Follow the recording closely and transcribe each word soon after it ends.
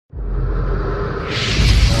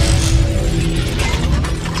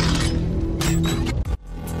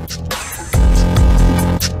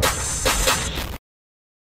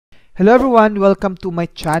Hello everyone, welcome to my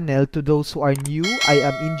channel. To those who are new, I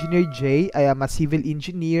am Engineer J. I am a civil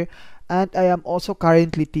engineer and I am also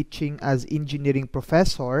currently teaching as engineering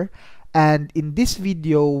professor. And in this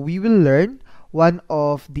video, we will learn one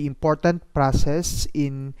of the important process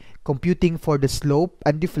in computing for the slope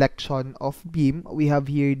and deflection of beam. We have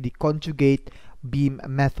here the conjugate beam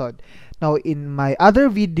method. Now in my other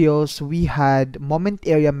videos, we had moment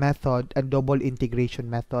area method and double integration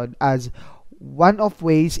method as one of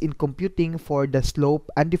ways in computing for the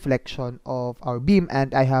slope and deflection of our beam,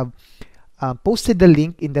 and I have posted the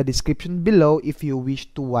link in the description below if you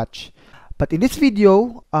wish to watch. But in this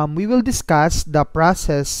video, we will discuss the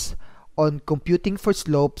process on computing for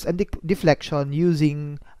slopes and deflection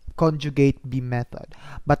using conjugate beam method.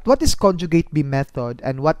 But what is conjugate beam method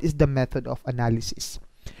and what is the method of analysis?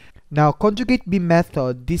 Now, conjugate beam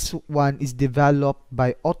method, this one is developed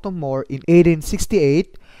by Otto Moore in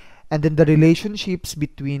 1868. And then the relationships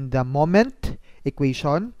between the moment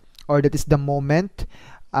equation, or that is the moment,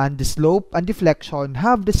 and the slope and deflection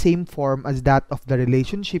have the same form as that of the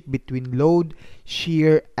relationship between load,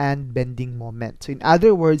 shear, and bending moment. So in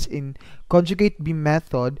other words, in conjugate beam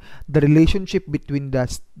method, the relationship between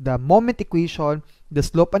the moment equation, the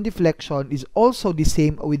slope and deflection is also the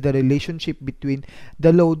same with the relationship between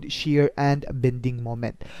the load, shear, and bending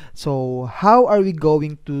moment. So how are we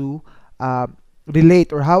going to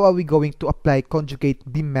relate, or how are we going to apply conjugate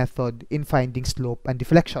beam method in finding slope and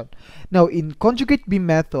deflection? Now in conjugate beam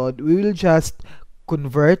method, we will just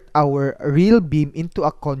convert our real beam into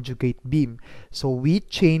a conjugate beam. So we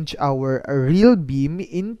change our real beam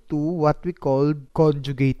into what we call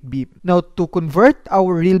conjugate beam. Now to convert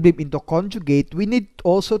our real beam into conjugate, we need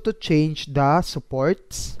also to change the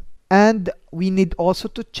supports and we need also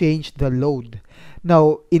to change the load.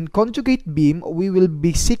 Now in conjugate beam, we will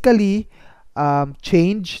basically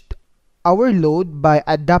changed our load by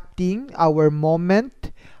adapting our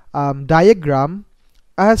moment diagram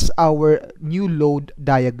as our new load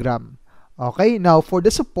diagram. Okay, now for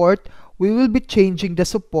the support, we will be changing the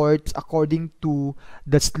supports according to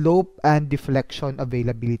the slope and deflection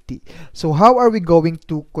availability. So how are we going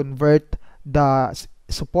to convert the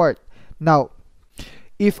support? Now,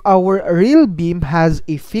 if our real beam has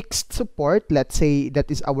a fixed support, let's say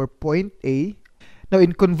that is our point A. Now,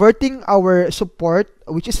 in converting our support,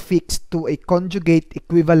 which is fixed, to a conjugate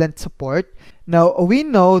equivalent support, now we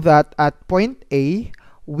know that at point A,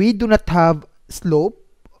 we do not have slope,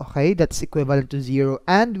 okay, that's equivalent to 0,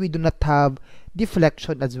 and we do not have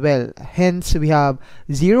deflection as well. Hence, we have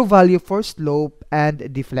 0 value for slope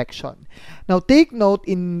and deflection. Now, take note,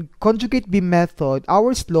 in conjugate beam method,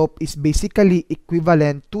 our slope is basically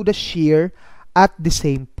equivalent to the shear at the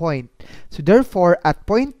same point. So, therefore, at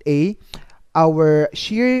point A, our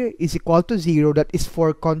shear is equal to 0, that is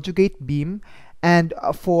for conjugate beam, and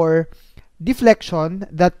for deflection,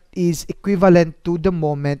 that is equivalent to the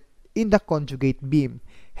moment in the conjugate beam.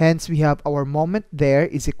 Hence, we have our moment there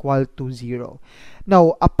is equal to 0.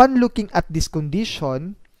 Now, upon looking at this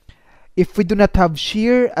condition, if we do not have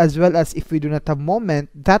shear as well as if we do not have moment,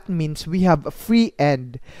 that means we have a free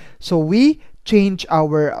end. So we change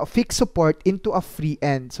our fixed support into a free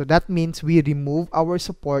end. So that means we remove our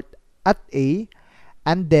support at A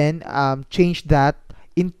and then change that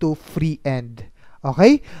into free end.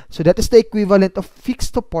 Okay, so that is the equivalent of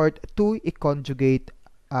fixed support to a conjugate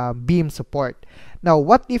beam support. Now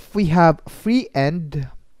what if we have free end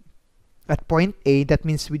at point A? That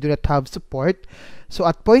means we do not have support. So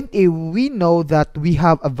at point A, we know that we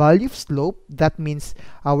have a value of slope. That means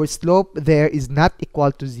our slope there is not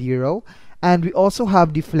equal to 0, and we also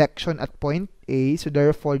have deflection at point A, so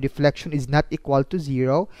therefore deflection is not equal to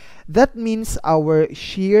 0. That means our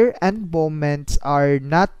shear and moments are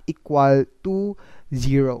not equal to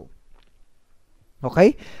 0.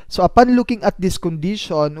 Okay, so upon looking at this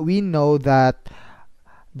condition, we know that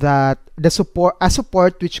a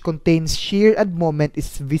support which contains shear and moment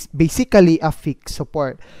is basically a fixed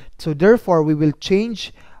support. So therefore we will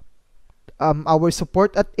change our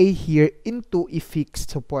support at A here into a fixed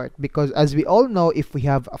support, because as we all know, if we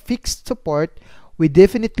have a fixed support, we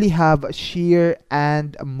definitely have shear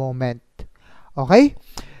and moment. Okay,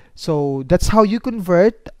 so that's how you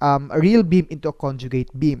convert a real beam into a conjugate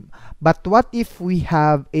beam. But what if we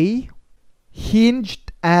have a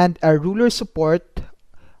hinged and a ruler support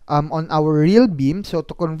on our real beam? So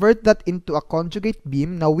to convert that into a conjugate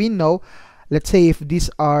beam, now we know, let's say if these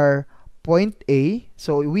are point A,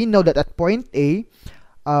 so we know that at point A,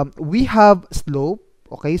 we have slope.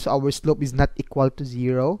 Okay, so our slope is not equal to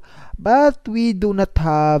 0, but we do not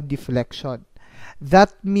have deflection.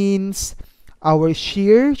 That means our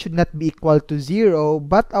shear should not be equal to 0,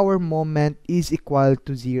 but our moment is equal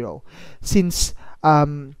to 0. Since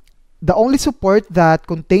the only support that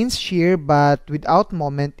contains shear but without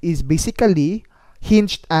moment is basically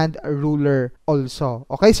hinged and a ruler also.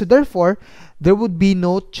 Okay, so therefore, there would be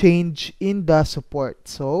no change in the support.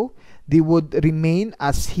 So, they would remain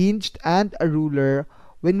as hinged and a ruler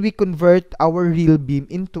when we convert our real beam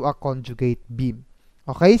into a conjugate beam.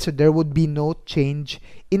 Okay, so there would be no change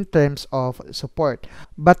in terms of support.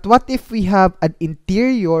 But what if we have an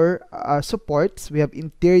interior supports? We have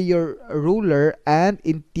interior ruler and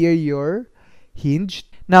interior hinged.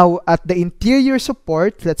 Now, at the interior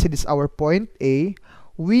support, let's say this is our point A,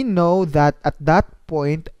 we know that at that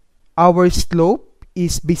point, our slope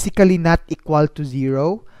is basically not equal to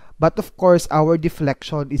 0, but of course, our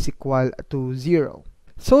deflection is equal to 0.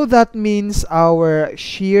 So that means our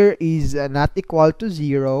shear is not equal to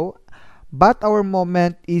 0, but our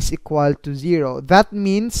moment is equal to 0. That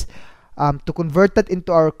means, to convert that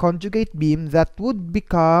into our conjugate beam, that would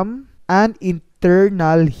become an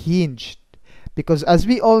internal hinge. Because as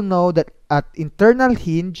we all know that at internal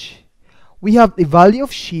hinge, we have a value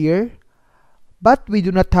of shear, but we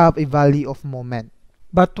do not have a value of moment.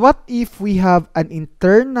 But what if we have an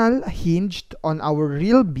internal hinged on our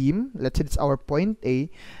real beam? Let's say it's our point A.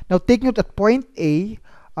 Now take note at point A,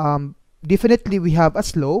 definitely we have a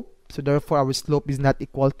slope. So therefore our slope is not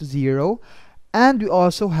equal to 0. And we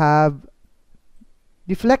also have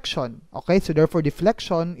deflection. Okay, so therefore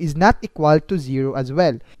deflection is not equal to 0 as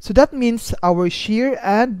well. So that means our shear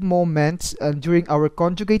and moments during our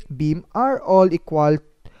conjugate beam are all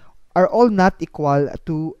not equal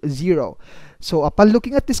to 0. So upon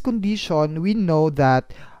looking at this condition, we know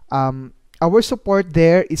that our support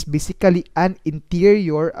there is basically an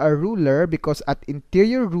interior ruler, because at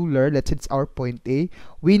interior ruler, let's say it's our point A,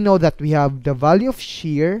 we know that we have the value of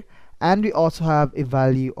shear and we also have a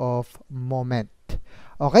value of moment.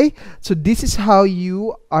 Okay, so this is how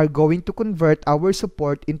you are going to convert our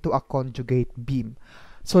support into a conjugate beam.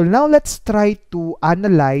 So now let's try to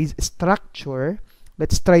analyze structure.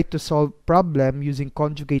 Let's try to solve problem using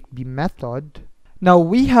conjugate beam method. Now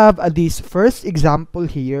we have this first example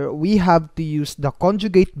here. We have to use the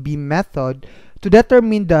conjugate beam method to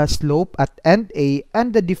determine the slope at end A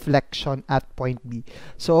and the deflection at point B.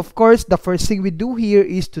 So of course, the first thing we do here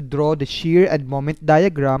is to draw the shear and moment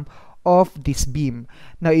diagram of this beam.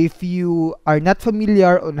 Now if you are not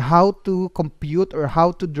familiar on how to compute or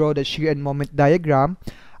how to draw the shear and moment diagram,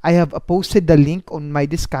 I have posted the link on my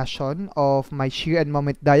discussion of my shear and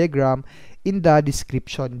moment diagram in the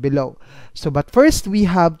description below. So but first we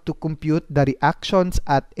have to compute the reactions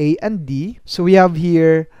at A and D. So we have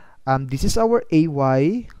here, this is our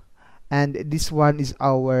AY and this one is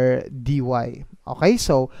our DY. Okay,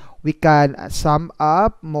 so we can sum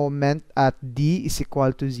up moment at D is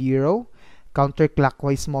equal to 0.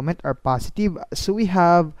 Counterclockwise moment are positive. So we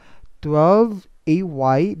have 12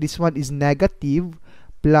 AY, this one is negative,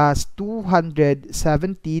 plus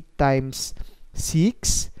 270 times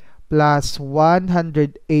 6 plus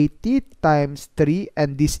 180 times 3,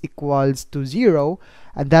 and this equals to 0.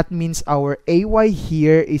 And that means our AY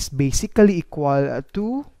here is basically equal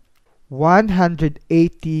to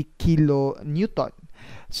 180 kilonewton.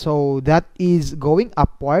 So that is going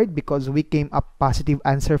upward because we came up positive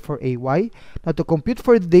answer for AY. Now to compute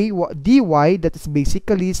for DY, that is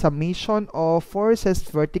basically summation of forces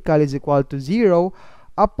vertical is equal to 0.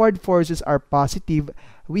 Upward forces are positive.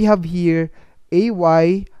 We have here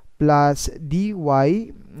AY plus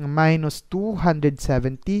DY minus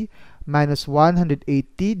 270 minus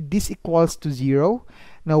 180. This equals to 0.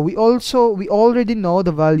 Now we already know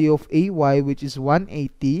the value of AY, which is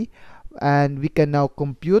 180, and we can now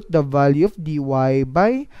compute the value of DY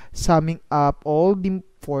by summing up all the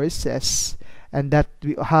forces, and that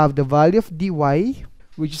we have the value of DY,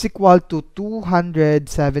 which is equal to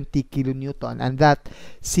 270 kilonewton. And that,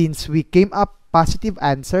 since we came up positive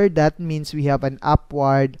answer, that means we have an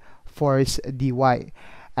upward force DY.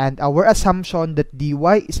 And our assumption that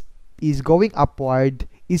DY is going upward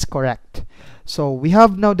is correct. So we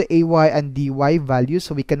have now the AY and DY values.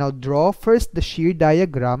 So we can now draw first the shear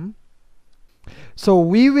diagram. So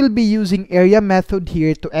we will be using area method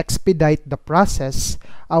here to expedite the process.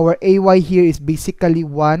 Our AY here is basically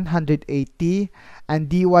 180 and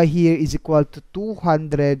DY here is equal to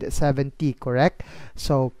 270, correct?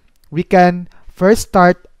 So we can first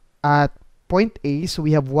start at point A. So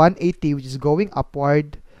we have 180, which is going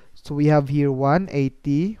upward. So we have here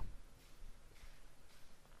 180.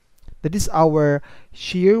 That is our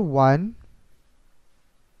shear 1.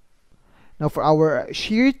 Now for our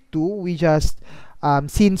shear 2, we just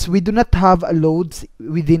since we do not have loads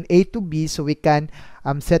within A to B, so we can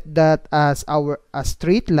set that as a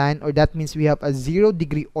straight line, or that means we have a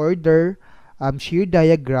 0-degree order shear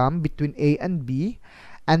diagram between A and B.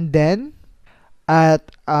 And then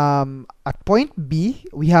at point B,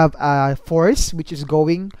 we have a force which is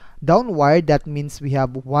going downward. That means we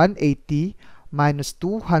have 180 minus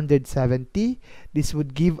 270. This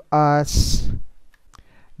would give us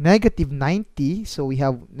negative 90. So we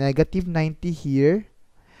have negative 90 here.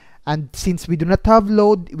 And since we do not have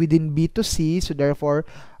load within B to C, so therefore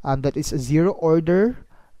that is a 0 order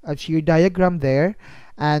shear diagram there.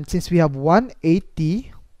 And since we have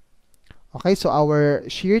 180, okay, so our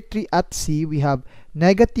shear tree at C, we have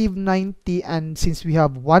negative 90, and since we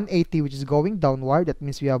have 180 which is going downward, that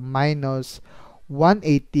means we have minus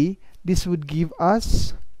 180. This would give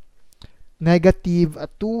us negative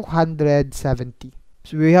 270.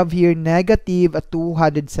 So we have here negative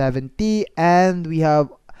 270, and we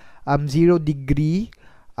have 0-degree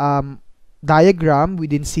diagram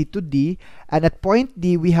within C to D. And at point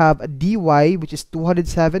D, we have a dy which is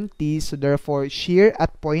 270. So therefore shear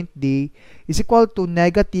at point D is equal to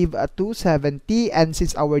negative 270. And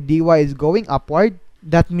since our dy is going upward,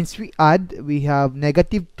 that means we have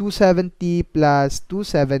negative 270 plus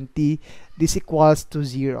 270. This equals to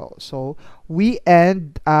 0. So we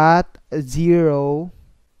end at 0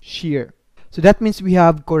 shear. So that means we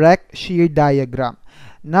have correct shear diagram.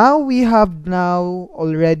 Now we have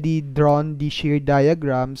already drawn the shear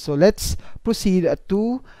diagram. So let's proceed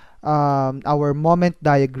to our moment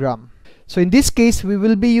diagram. So in this case, we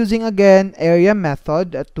will be using again area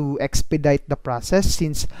method to expedite the process,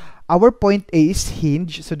 since our point A is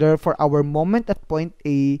hinged. So therefore our moment at point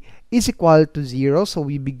A is equal to 0. So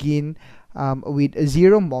we begin with a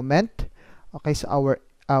 0 moment. Okay, so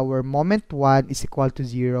our moment 1 is equal to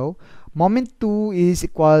 0. Moment 2 is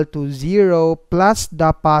equal to 0 plus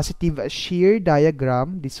the positive shear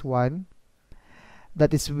diagram, this one.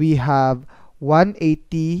 That is, we have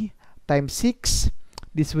 180 times 6.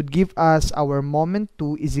 This would give us our moment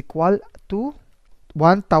 2 is equal to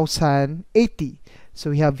 1080. So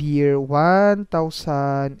we have here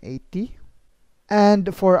 1080.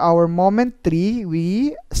 And for our moment 3,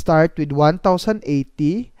 we start with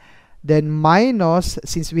 1080. Then minus,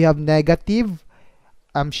 since we have negative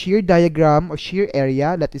shear diagram or shear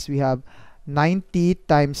area, that is, we have 90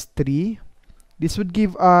 times 3. This would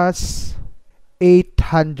give us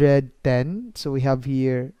 810. So we have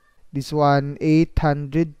here this one,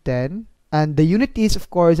 810. And the unit is, of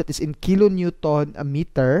course, that is in kilonewton a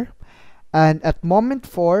meter. And at moment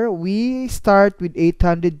 4, we start with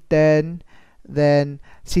 810. Then,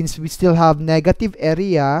 since we still have negative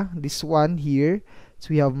area, this one here, so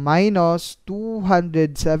we have minus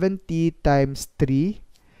 270 times 3.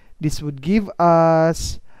 This would give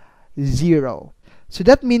us 0. So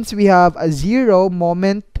that means we have a 0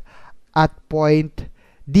 moment at point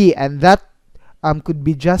D. And that could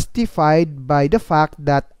be justified by the fact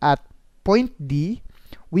that at point D,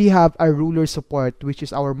 we have a ruler support, which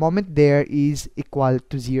is our moment there is equal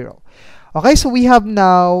to 0. Okay, so we have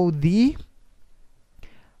now the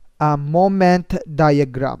moment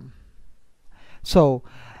diagram. So,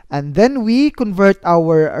 and then we convert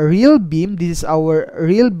our real beam, this is our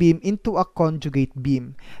real beam, into a conjugate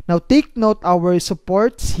beam. Now take note, our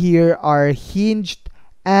supports here are hinged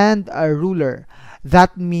and a ruler.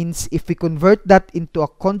 That means if we convert that into a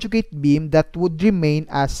conjugate beam, that would remain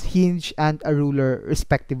as hinge and a ruler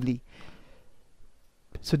respectively.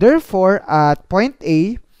 So therefore, at point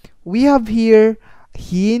A, we have here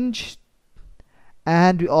hinge,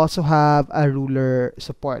 and we also have a ruler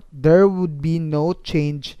support. There would be no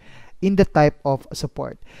change in the type of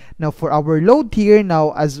support. Now for our load here,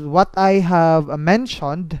 now as what I have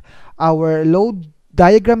mentioned, our load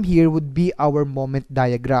diagram here would be our moment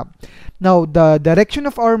diagram. Now the direction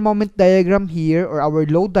of our moment diagram here, or our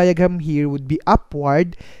load diagram here, would be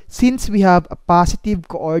upward, since we have a positive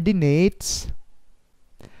coordinates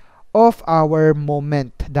of our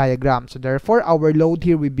moment diagram. So therefore our load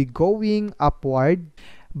here will be going upward,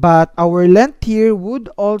 but our length here would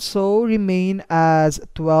also remain as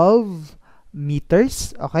 12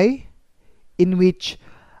 meters, okay, in which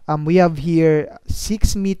we have here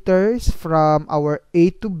 6 meters from our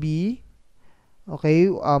A to B. Okay,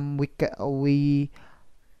 we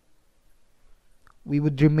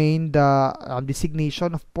would remain the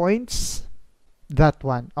designation of points, that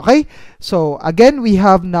one. Okay, so again, we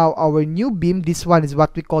have now our new beam. This one is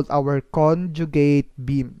what we call our conjugate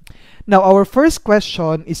beam. Now our first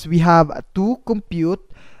question is, we have to compute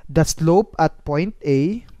the slope at point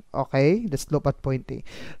A. Okay, the slope at point A.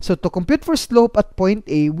 So to compute for slope at point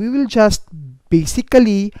A, we will just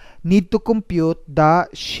basically need to compute the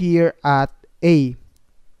shear at A.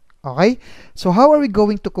 Okay, so how are we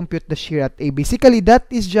going to compute the shear at A? Basically, that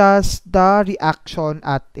is just the reaction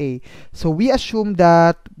at A. So we assume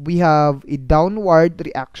that we have a downward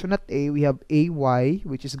reaction at A. We have AY,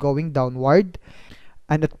 which is going downward.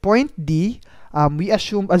 And at point D, we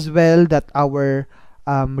assume as well that our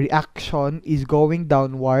reaction is going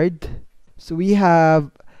downward. So we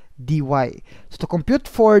have dy. So to compute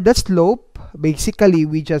for the slope, basically,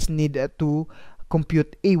 we just need to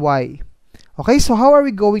compute AY. Okay, so how are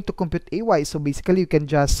we going to compute AY? So basically, you can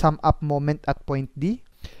just sum up moment at point D.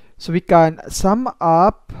 So we can sum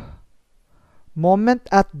up moment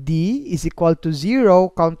at D is equal to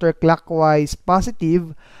 0, counterclockwise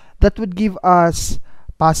positive. That would give us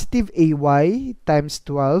positive AY times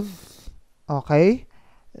 12. Okay,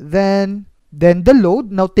 then the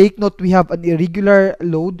load. Now take note, we have an irregular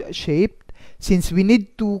load shape. Since we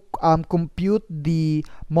need to compute the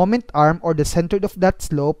moment arm or the center of that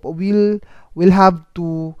slope, we'll have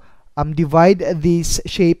to divide this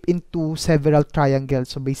shape into several triangles.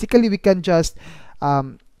 So basically, we can just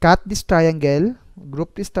cut this triangle,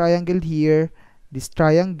 group this triangle here, this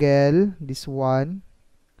triangle, this one,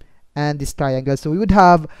 and this triangle. So we would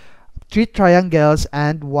have 3 triangles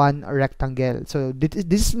and 1 rectangle. So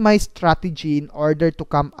this is my strategy in order to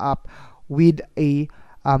come up with a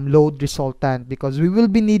load resultant, because we will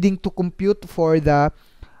be needing to compute for the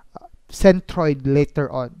centroid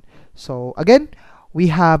later on. So again, we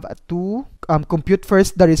have to compute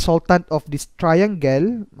first the resultant of this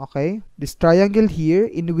triangle. Okay, this triangle here,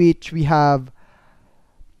 in which we have,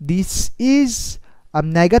 this is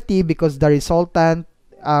negative because the resultant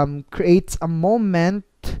creates a moment,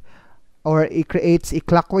 or it creates a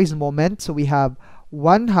clockwise moment. So we have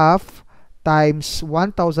 1/2 times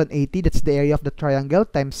 1080, that's the area of the triangle,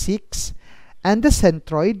 times 6, and the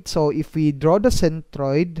centroid. So if we draw the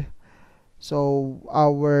centroid, so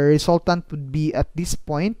our resultant would be at this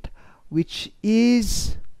point, which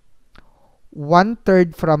is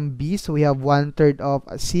 1/3 from B. So we have 1/3 of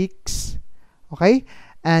 6. Okay,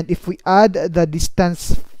 and if we add the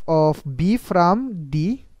distance of B from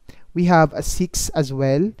D, we have a 6 as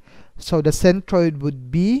well. So the centroid would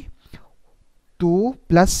be 2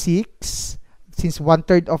 plus 6, since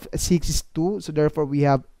 1/3 of 6 is 2, so therefore we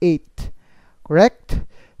have 8, correct?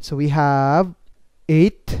 So we have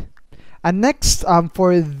 8. And next,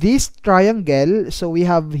 for this triangle, so we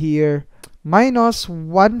have here minus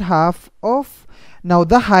 1/2 of, now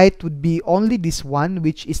the height would be only this one,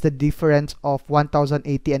 which is the difference of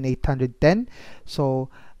 1080 and 810. So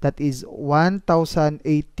that is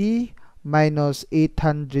 1080 minus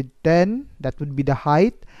 810, that would be the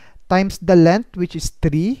height, times the length, which is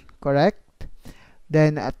 3, correct?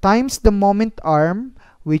 Then times the moment arm,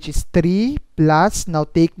 which is 3 plus, now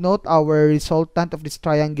take note, our resultant of this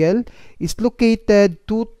triangle is located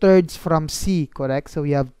 2/3 from C, correct? So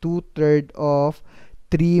we have 2/3 of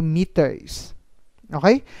 3 meters.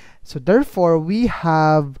 Okay, so therefore we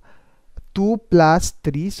have 2 plus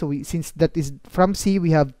 3. So since that is from C,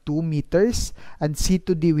 we have 2 meters, and C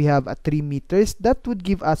to D we have 3 meters. That would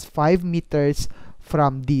give us 5 meters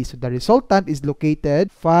from D. So the resultant is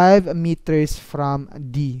located 5 meters from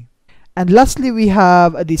D. And lastly, we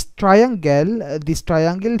have this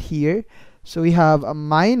triangle here. So we have a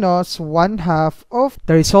minus 1/2 of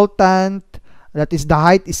the resultant, that is the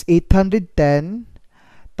height is 810,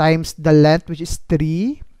 times the length, which is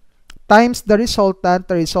 3, times the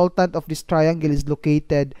resultant. The resultant of this triangle is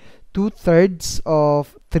located 2/3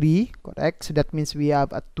 of 3, correct? So that means we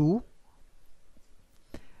have a 2.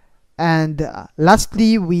 And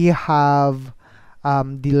lastly, we have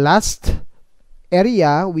the last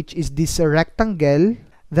area, which is this rectangle.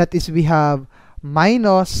 That is, we have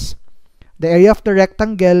minus the area of the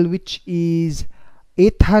rectangle, which is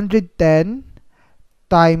 810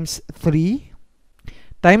 times 3,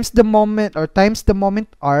 times the moment, or times the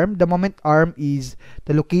moment arm. The moment arm is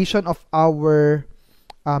the location of our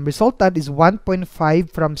resultant is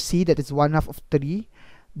 1.5 from C, that is 1/2 of 3.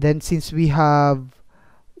 Then since we have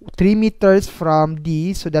 3 meters from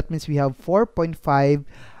D, so that means we have 4.5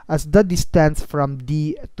 as the distance from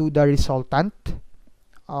D to the resultant.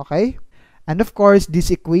 Okay, and of course this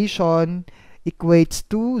equation equates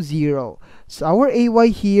to 0. So our AY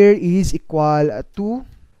here is equal to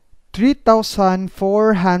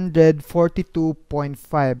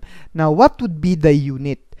 3,442.5. Now what would be the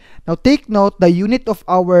unit? Now take note, the unit of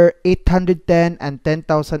our 810 and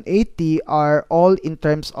 10,080 are all in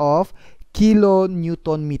terms of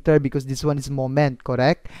kilonewton meter, because this one is moment,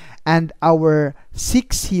 correct? And our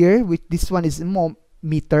 6 here, which this one is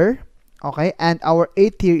meter, okay, and our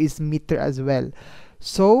 8 here is meter as well.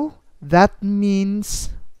 So that means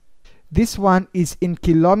this one is in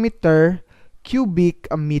kilometer cubic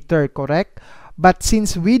a meter, correct? But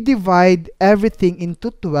since we divide everything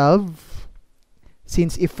into 12,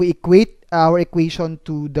 since if we equate our equation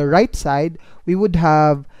to the right side, we would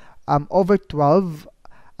have over 12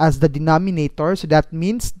 as the denominator. So that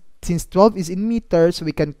means since 12 is in meters,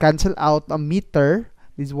 we can cancel out a meter,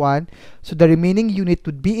 this one. So the remaining unit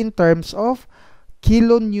would be in terms of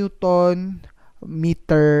kilonewton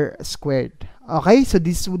meter squared. Okay, so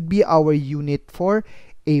this would be our unit for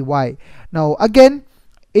AY. Now again,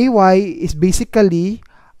 AY is basically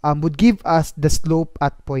would give us the slope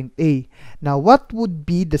at point A. Now what would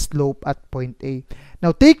be the slope at point A?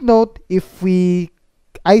 Now take note, if we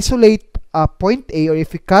isolate point A, or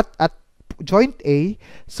if we cut at joint A,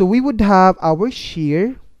 so we would have our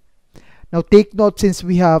shear. Now take note, since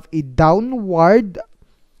we have a downward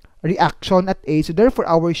reaction at A, so therefore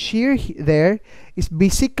our shear there is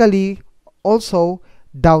basically also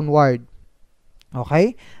downward.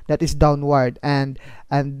 Okay, that is downward, and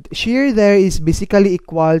shear there is basically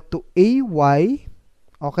equal to AY.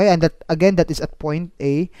 Okay, and that again, that is at point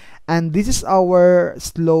A, and this is our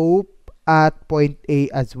slope at point A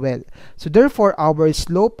as well. So therefore our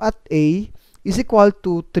slope at A is equal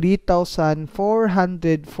to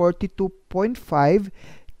 3,442.5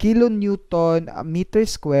 kilonewton meter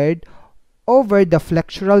squared over the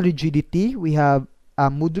flexural rigidity. We have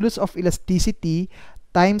a modulus of elasticity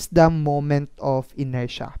times the moment of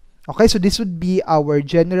inertia. Okay, so this would be our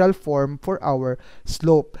general form for our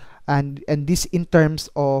slope, and this in terms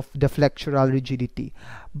of the flexural rigidity.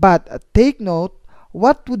 But take note,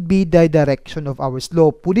 what would be the direction of our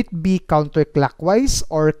slope? Would it be counterclockwise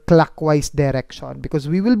or clockwise direction? Because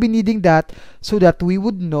we will be needing that so that we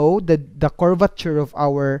would know the curvature of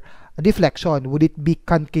our deflection. Would it be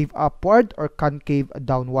concave upward or concave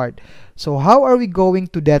downward? So how are we going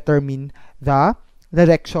to determine the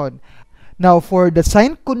direction? Now for the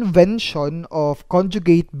sign convention of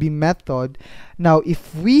conjugate beam method, now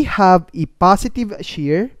if we have a positive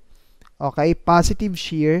shear, okay, positive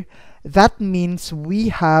shear, that means we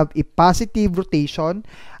have a positive rotation,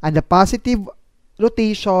 and the positive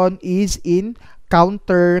rotation is in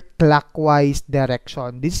counterclockwise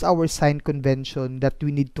direction. This is our sign convention that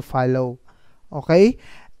we need to follow. Okay,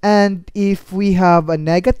 and if we have a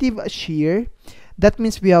negative shear, that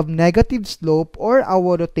means we have negative slope, or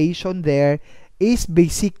our rotation there is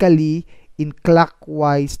basically in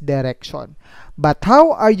clockwise direction. But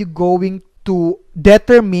how are you going to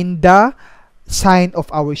determine the sign of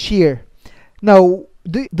our shear? Now,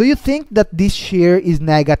 do you think that this shear is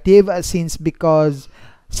negative since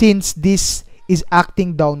this is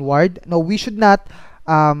acting downward? No, we should not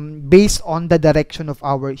base on the direction of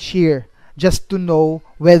our shear just to know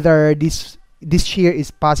whether this shear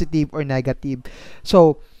is positive or negative.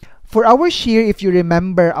 So for our shear, if you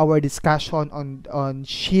remember our discussion on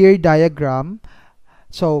shear diagram,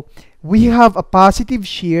 so we have a positive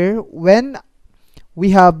shear when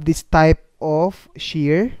we have this type of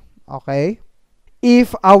shear. Okay,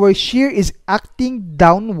 if our shear is acting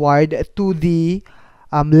downward to the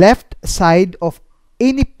left side of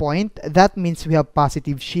any point, that means we have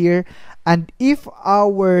positive shear. And if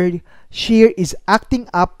our shear is acting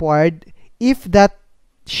upward, if that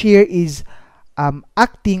shear is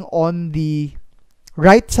acting on the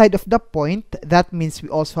right side of the point, that means we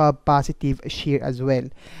also have positive shear as well.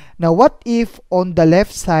 Now what if on the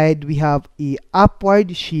left side we have a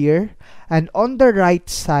upward shear, and on the right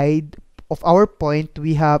side of our point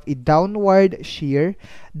we have a downward shear?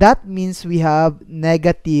 That means we have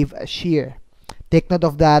negative shear. Take note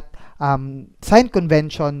of that sign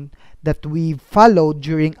convention that we followed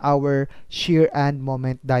during our shear and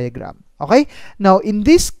moment diagram. Okay, now in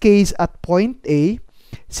this case at point A,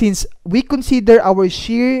 since we consider our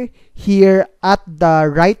shear here at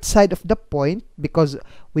the right side of the point, because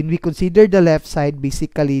when we consider the left side,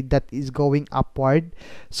 basically that is going upward.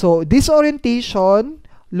 So this orientation,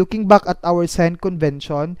 looking back at our sign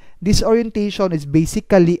convention, this orientation is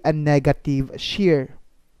basically a negative shear.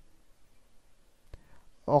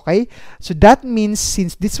 Okay, so that means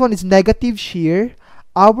since this one is negative shear,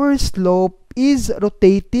 our slope is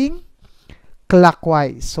rotating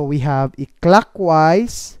clockwise. So we have a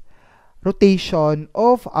clockwise rotation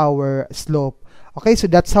of our slope. Okay, so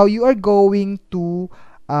that's how you are going to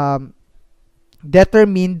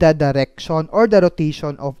determine the direction or the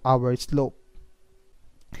rotation of our slope.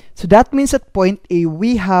 So that means at point A,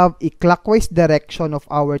 we have a clockwise direction of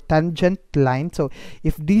our tangent line. So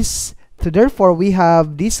if this, so therefore we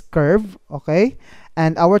have this curve, okay,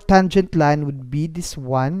 and our tangent line would be this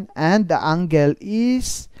one, and the angle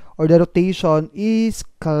is, or the rotation is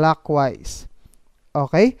clockwise.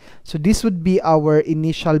 Okay, so this would be our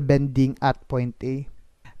initial bending at point A.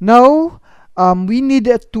 Now, we need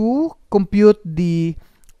to compute the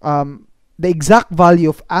exact value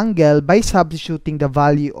of angle by substituting the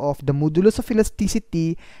value of the modulus of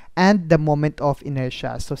elasticity and the moment of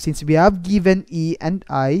inertia. So since we have given E and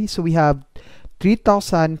I, so we have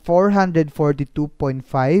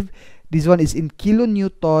 3,442.5. This one is in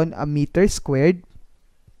kilonewton a meter squared,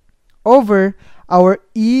 over our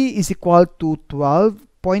E is equal to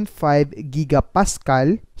 12.5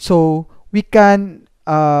 gigapascal. So we can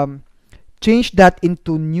change that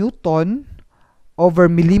into Newton over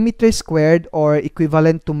millimeter squared, or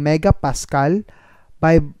equivalent to megapascal,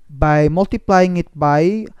 by multiplying it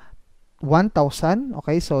by 1,000.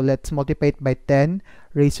 Okay, so let's multiply it by 10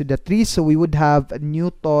 raised to the 3. So we would have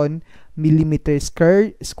Newton millimeter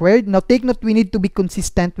squared. Now take note, we need to be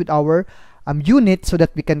consistent with our unit so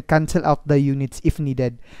that we can cancel out the units if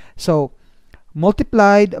needed. So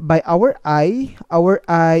multiplied by our I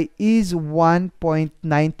is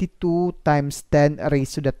 1.92 times 10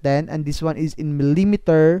 raised to the 10, and this one is in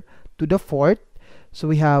millimeter to the fourth. So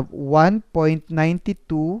we have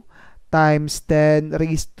 1.92 times 10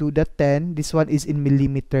 raised to the 10. This one is in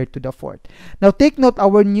millimeter to the fourth. Now take note,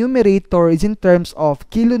 our numerator is in terms of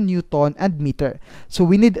kilonewton and meter. So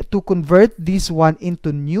we need to convert this one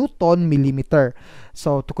into Newton millimeter.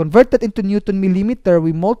 So to convert that into Newton millimeter,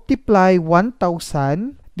 we multiply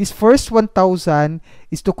 1,000. This first 1,000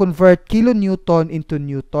 is to convert kilonewton into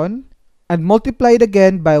Newton, and multiply it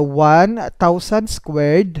again by 1,000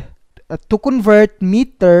 squared to convert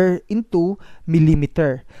meter into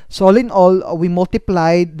millimeter. So all in all, we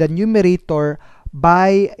multiplied the numerator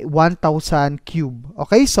by 1,000 cube.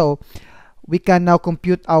 Okay, so we can now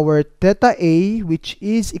compute our theta A, which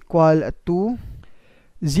is equal to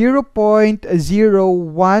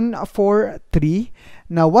 0.0143.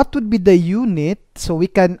 Now what would be the unit? So we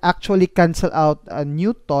can actually cancel out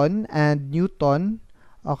Newton and Newton,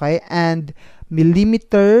 okay, and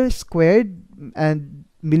millimeter squared, and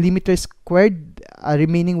millimeter squared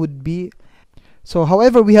remaining would be, so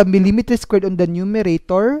however we have millimeter squared on the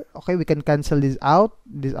numerator. Okay, we can cancel this out.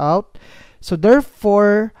 So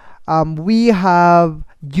therefore we have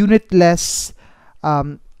unitless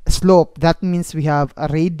slope. That means we have a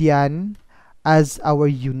radian as our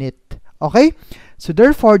unit. Okay, so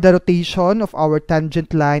therefore the rotation of our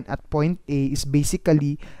tangent line at point A is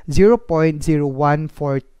basically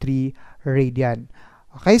 0.0143 radian.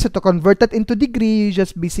 Okay, so to convert that into degree, you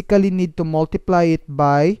just basically need to multiply it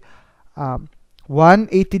by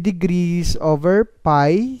 180 degrees over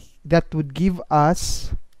pi. That would give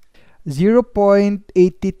us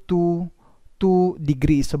 0.822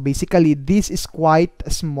 degrees. So basically, this is quite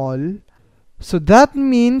small. So that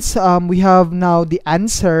means we have now the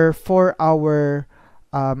answer for our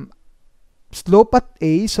slope at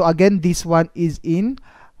A. So again, this one is in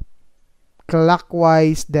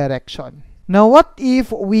clockwise direction. Now, what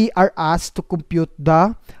if we are asked to compute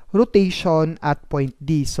the rotation at point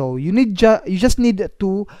D? So you just need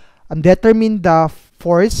to determine the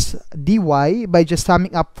force dy by just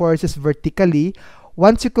summing up forces vertically.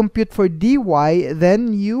 Once you compute for dy,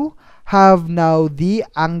 then you have now the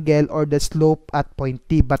angle or the slope at point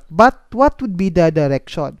D. But what would be the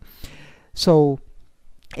direction? So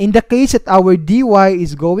in the case that our dy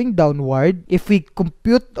is going downward, if we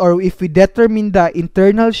compute or if we determine the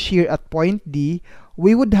internal shear at point D,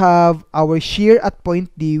 we would have our shear at point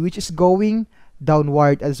D, which is going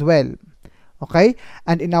downward as well. Okay?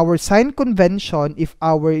 And in our sign convention, if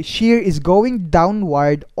our shear is going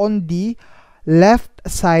downward on the left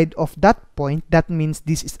side of that point, that means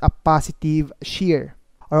this is a positive shear.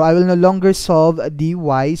 Or I will no longer solve dy,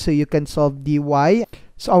 so you can solve dy.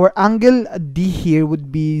 So our angle D here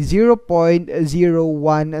would be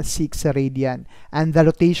 0.016 radian, and the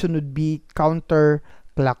rotation would be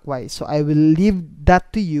counterclockwise. So I will leave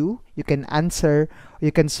that to you. You can answer,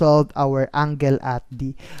 you can solve our angle at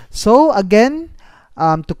D. So again,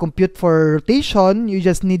 to compute for rotation, you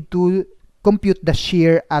just need to compute the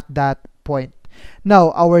shear at that point.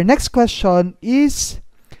 Now, our next question is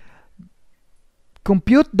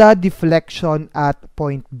compute the deflection at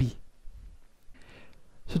point B.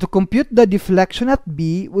 So to compute the deflection at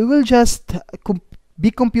B, we will just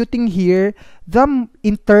be computing here the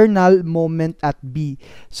internal moment at B.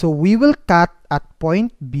 So we will cut at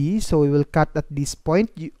point B. So we will cut at this point.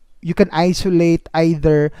 You can isolate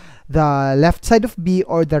either the left side of B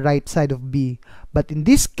or the right side of B. But in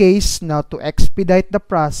this case, now to expedite the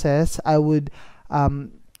process, I would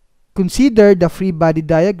consider the free body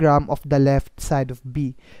diagram of the left side of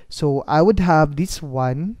B. So I would have this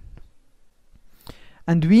one,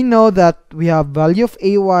 and we know that we have value of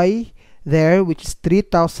AY there, which is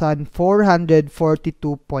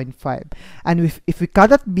 3,442.5. And if we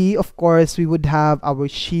cut at B, of course, we would have our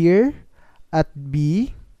shear at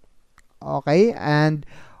B, okay, and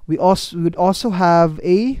we would also have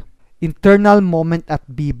a internal moment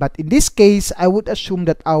at B. But in this case, I would assume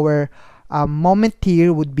that our moment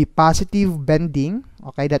here would be positive bending,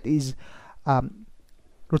 okay, that is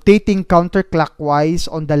rotating counterclockwise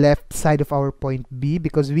on the left side of our point B,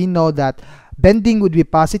 because we know that bending would be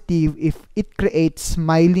positive if it creates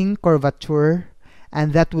smiling curvature,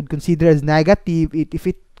 and that would consider as negative if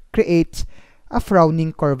it creates a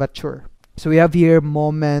frowning curvature. So we have here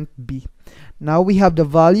moment B. Now we have the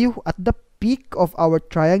value at the peak of our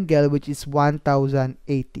triangle, which is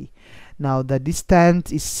 1080. Now the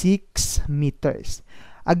distance is 6 meters.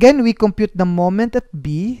 Again, we compute the moment at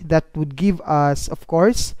B. That would give us, of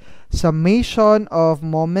course, summation of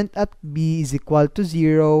moment at B is equal to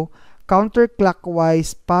 0,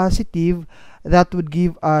 counterclockwise positive. That would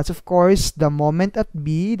give us, of course, the moment at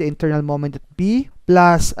B, the internal moment at B,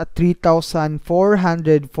 plus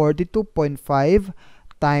 3,442.5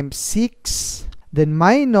 times 6, then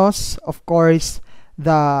minus, of course,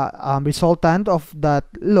 the resultant of that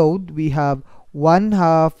load. We have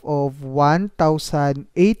 1/2 of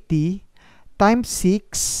 1080 times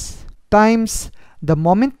 6 times the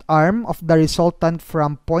moment arm of the resultant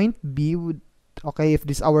from point B. Okay, if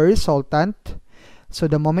this is our resultant, so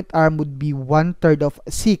the moment arm would be 1/3 of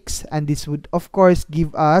 6, and this would of course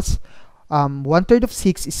give us 1/3 of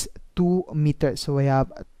 6 is 2 meters. So we have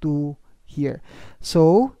 2 here.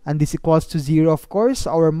 So, and this equals to 0, of course.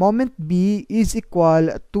 Our moment B is equal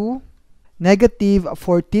to negative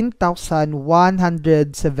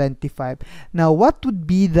 14,175. Now, what would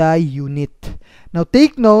be the unit? Now,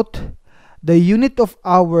 take note, the unit of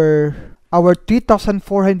our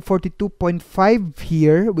 3,442.5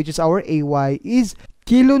 here, which is our AY, is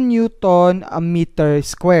kilonewton a meter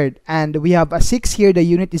squared. And we have a 6 here. The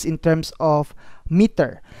unit is in terms of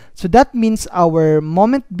meter. So that means our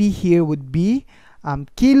moment B here would be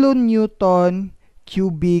kilonewton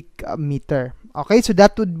cubic meter. Okay, so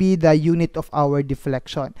that would be the unit of our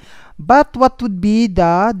deflection. But what would be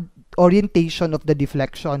the orientation of the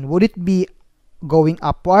deflection? Would it be going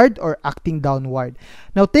upward or acting downward?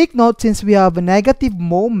 Now take note, since we have a negative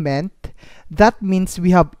moment, that means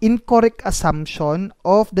we have incorrect assumption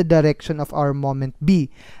of the direction of our moment B.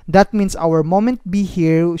 That means our moment B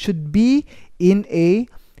here should be in a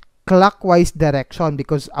clockwise direction,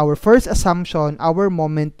 because our first assumption, our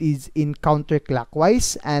moment is in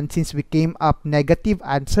counterclockwise, and since we came up negative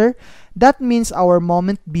answer, that means our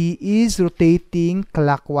moment B is rotating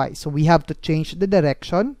clockwise. So we have to change the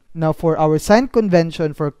direction. Now for our sign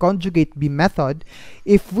convention for conjugate beam method,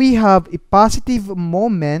 if we have a positive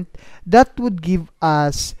moment, that would give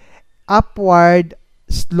us upward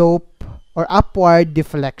slope or upward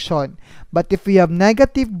deflection. But if we have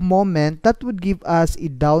negative moment, that would give us a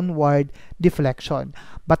downward deflection.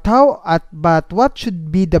 But what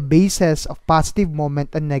should be the basis of positive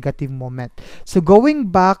moment and negative moment? So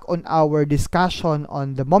going back on our discussion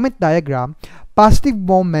on the moment diagram, positive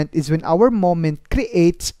moment is when our moment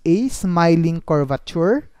creates a smiling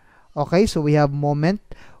curvature. Okay, so we have moment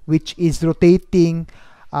which is rotating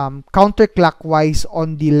counterclockwise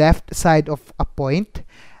on the left side of a point.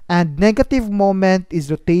 And negative moment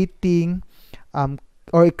is rotating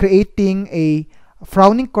or creating a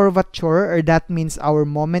frowning curvature, or that means our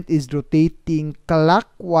moment is rotating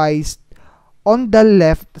clockwise on the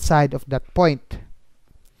left side of that point.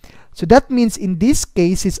 So that means in this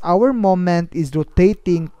case, is our moment is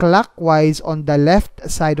rotating clockwise on the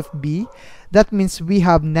left side of B, that means we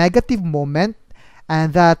have negative moment,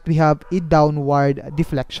 and that we have a downward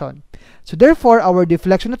deflection. So therefore, our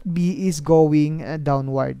deflection at B is going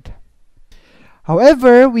downward.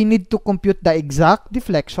 However, we need to compute the exact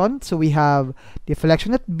deflection. So we have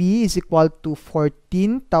deflection at B is equal to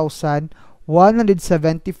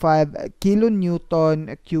 14,175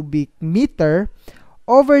 kilonewton cubic meter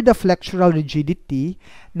over the flexural rigidity.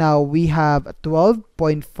 Now we have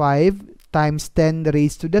 12.5 times 10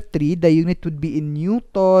 raised to the 3. The unit would be in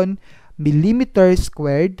Newton millimeter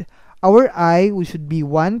squared. Our I, we should be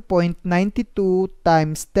 1.92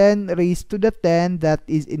 times 10 raised to the 10, that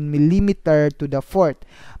is in millimeter to the 4th.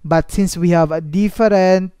 But since we have a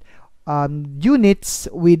different units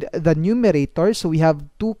with the numerator, so we have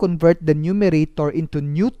to convert the numerator into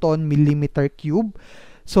Newton millimeter cube.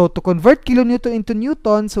 So to convert kilonewton into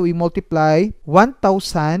Newton, so we multiply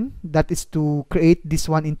 1,000, that is to create this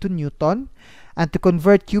one into Newton. And to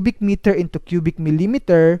convert cubic meter into cubic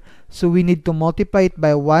millimeter, so we need to multiply it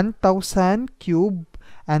by 1,000 cube,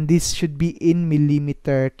 and this should be in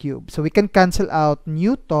millimeter cube. So we can cancel out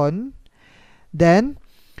Newton, then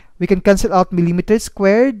we can cancel out millimeter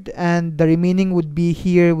squared, and the remaining would be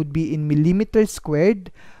here would be in millimeter squared.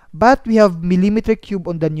 But we have millimeter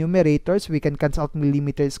cube on the numerator, so we can cancel out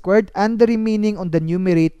millimeter squared, and the remaining on the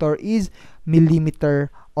numerator is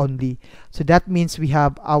millimeter only. So that means we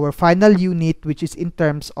have our final unit, which is in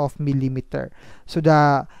terms of millimeter. So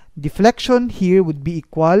the deflection here would be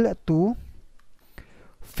equal to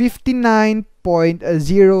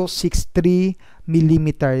 59.063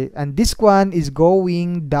 millimeter, and this one is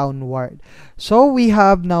going downward. So we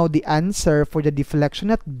have now the answer for the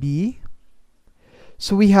deflection at B.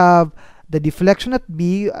 So we have the deflection at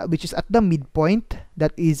B, which is at the midpoint,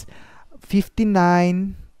 that is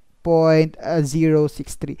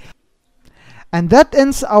 59.063. And that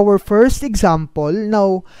ends our first example.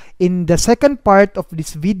 Now, in the second part of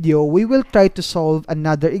this video, we will try to solve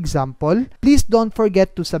another example. Please don't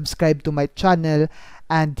forget to subscribe to my channel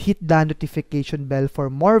and hit the notification bell for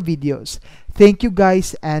more videos. Thank you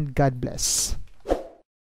guys, and God bless.